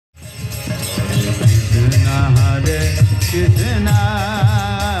Krishna,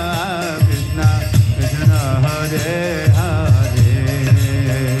 Krishna Krishna, Hare Hare,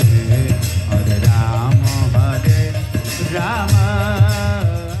 Hare Rama,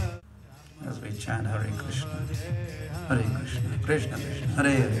 as we chant Hare Krishna, Krishna Krishna,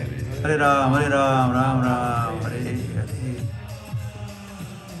 Hare Hare, Hare Ram, Ram Ram, Hare Hare.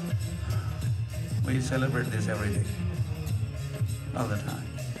 We celebrate this every day, all the time.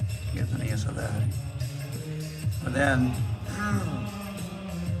 Kirtaniya Sadhari. But then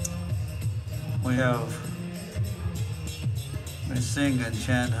we sing and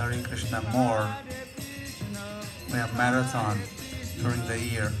chant Hare Krishna more. We have marathon during the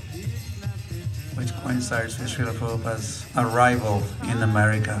year, which coincides with Srila Prabhupada's arrival in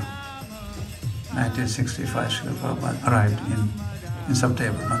America. 1965, Srila Prabhupada arrived in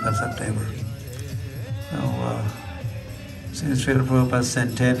September, month of September. So, since Srila Prabhupada's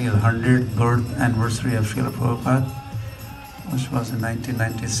centennial 100th birth anniversary of Srila Prabhupada, which was in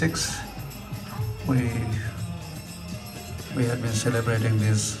 1996, we had been celebrating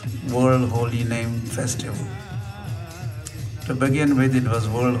this World Holy Name Festival. To begin with, it was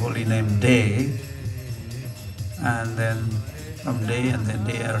World Holy Name Day, and then from day and then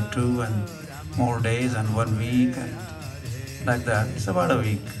day or two and more days and 1 week and like that. It's about a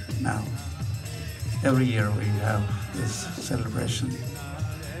week now. Every year we have this celebration.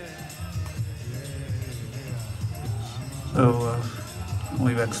 So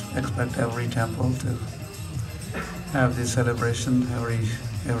we expect every temple to have this celebration.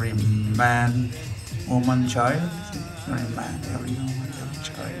 Every man, woman, child, every man, every woman, every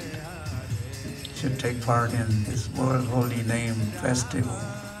child should take part in this World Holy Name Festival.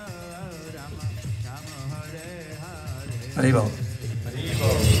 Haribol.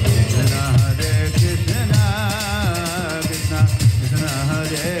 Krishna Hare Krishna, Krishna Krishna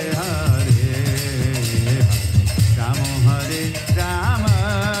Hare Hare, Rama Hare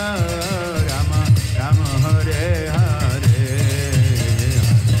Rama.